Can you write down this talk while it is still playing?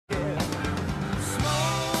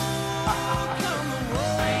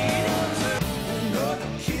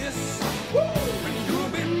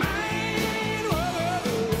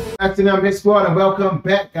Afternoon, Miss Squad, and welcome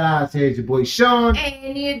back, guys. Here's your boy Sean.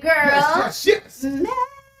 And your girl. Yes. Welcome,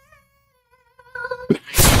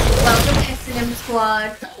 S&M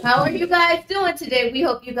Squad. How are you guys doing today? We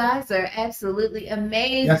hope you guys are absolutely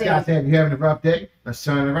amazing. Yes, guys, if you're having a rough day, let's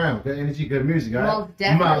turn it around. Good energy, good music, all right? Most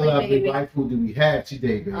definitely, my lovely baby. wife, who do we have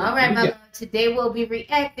today, baby? All right, my love. Today we'll be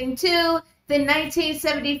reacting to the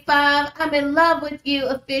 1975 I'm in Love with You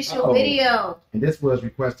official video. And this was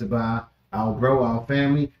requested by our bro, our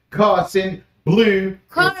family, Carson Blue.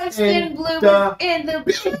 Carson Blue is in the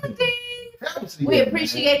building. We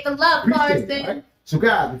appreciate the love, Carson. Right? So,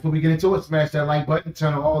 guys, before we get into it, smash that like button,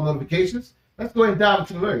 turn on all notifications. Let's go ahead and dive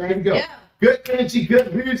into the lyrics. Here we go. Good energy,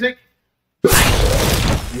 good music. Here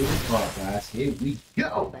we go, guys. Here we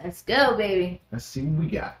go. Let's go, baby. Let's see what we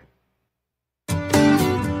got.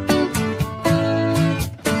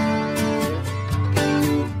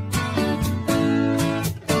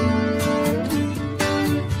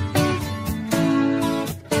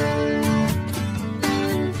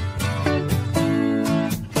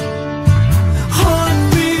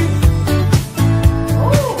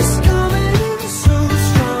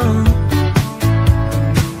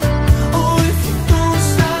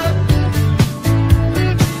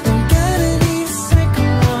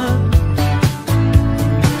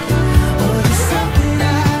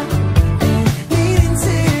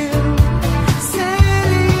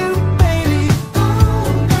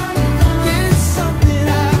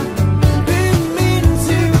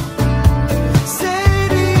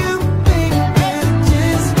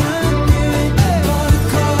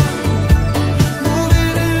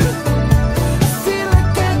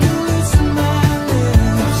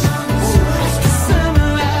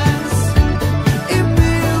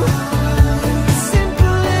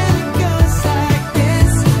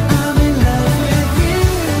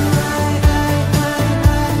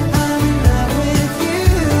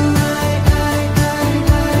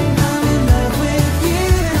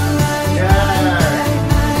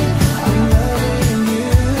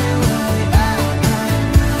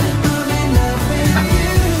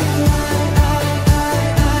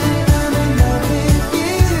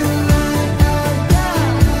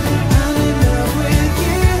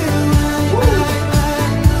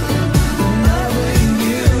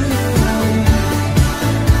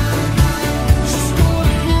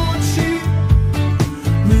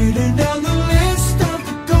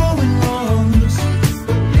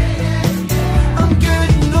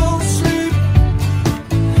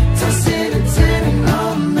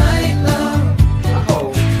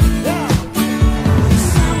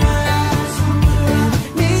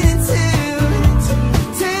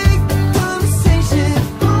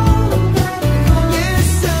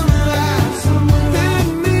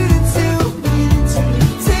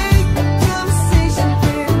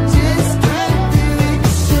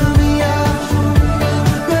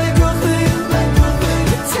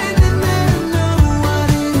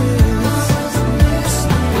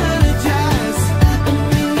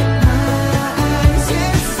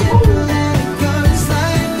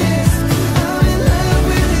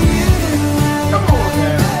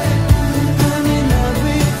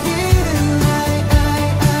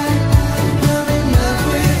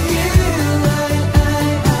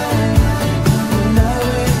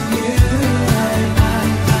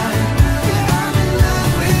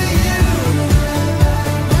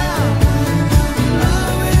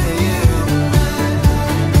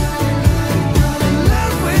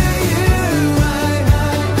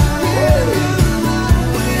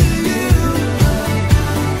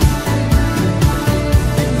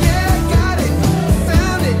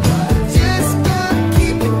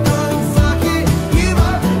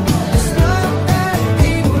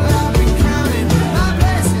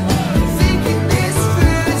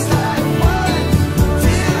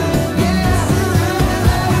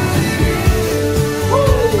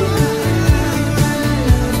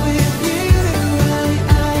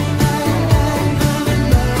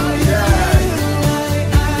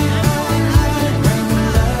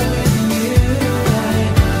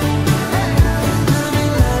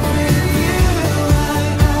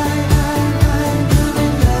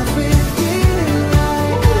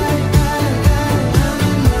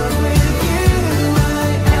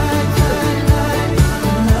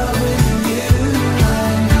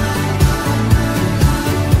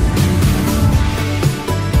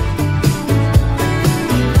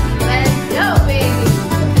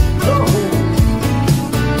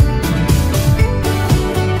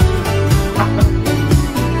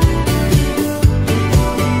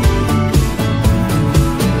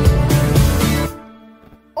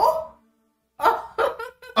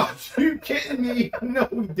 didn't he? No,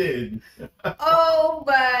 he didn't. Oh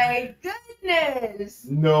my goodness.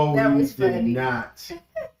 No, That he was did funny. not.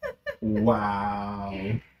 Wow.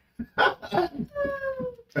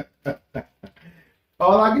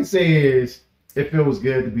 All I can say is it feels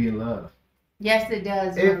good to be in love. Yes, it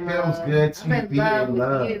does. It feels good to be in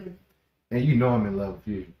love. You. And you know I'm in love with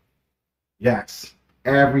you. Yes.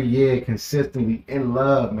 Every year, consistently in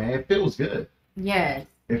love, man. It feels good. Yes.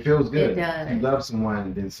 It feels good. It does. You love someone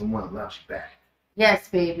and then someone loves you back. Yes,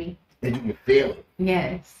 baby. And you can feel it.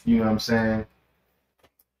 Yes. You know what I'm saying?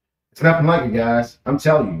 It's nothing like it, guys. I'm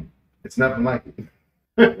telling you. It's nothing like it.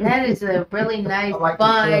 That is a really nice, like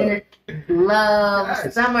fun, love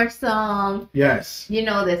Yes. summer song. Yes. You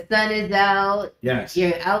know, the sun is out. Yes.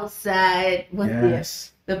 You're outside with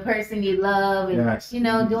Yes. the person you love, and Yes. you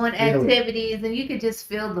know, You doing feel it. activities, and you could just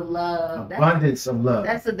feel the love. Abundance of love.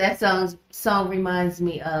 That's what that song reminds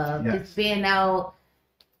me of. Yes. Just being out,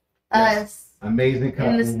 Yes. us Amazing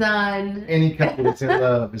couple. in the sun. Any couple that's in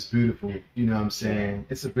love is beautiful. You know what I'm saying?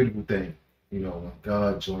 It's a beautiful thing. You know, when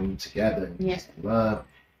God joins you together and Yeah. love,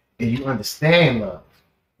 and you understand love.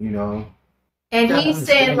 You know. And Yeah, I he's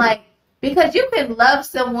saying understand. like, because you can love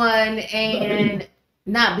someone and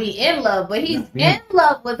not be in love, but he's Not be in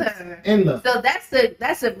love with her. In love. So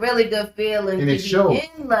that's a really good feeling And to it be shows.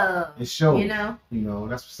 in love. It shows. You know? You know,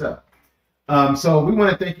 that's what's up. So we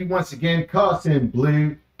want to thank you once again, Carson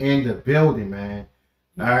Blue in the building, man.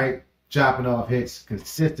 All right, dropping off hits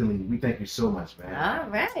consistently. We thank you so much, man. All All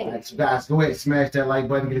right. right, so guys, go ahead and smash that like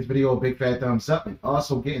button, give this video a big fat thumbs up, and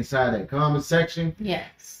also get inside that comment section.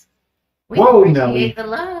 Yes. We Whoa, appreciate Nelly. the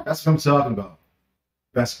love. That's what I'm talking about.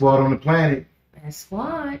 Best squad on the planet. That's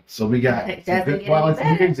what. So we got Doesn't some get good any quality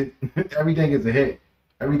better. music. Everything is a hit.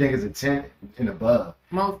 Everything is a 10 and above.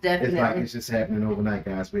 Most It's definitely. like it's just happening overnight,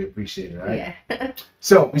 guys. We appreciate it, all right? Yeah.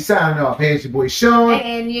 So we signing off. Here's your boy Sean.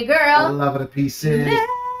 And your I girl. love the pieces.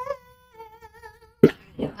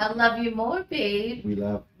 I love you more, babe. We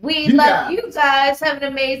love We You love guys. you guys. Have an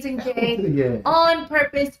amazing day. yeah. On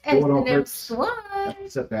purpose, Do it on S&M purpose. Squad.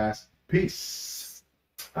 What's up, guys? Peace.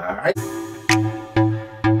 All right.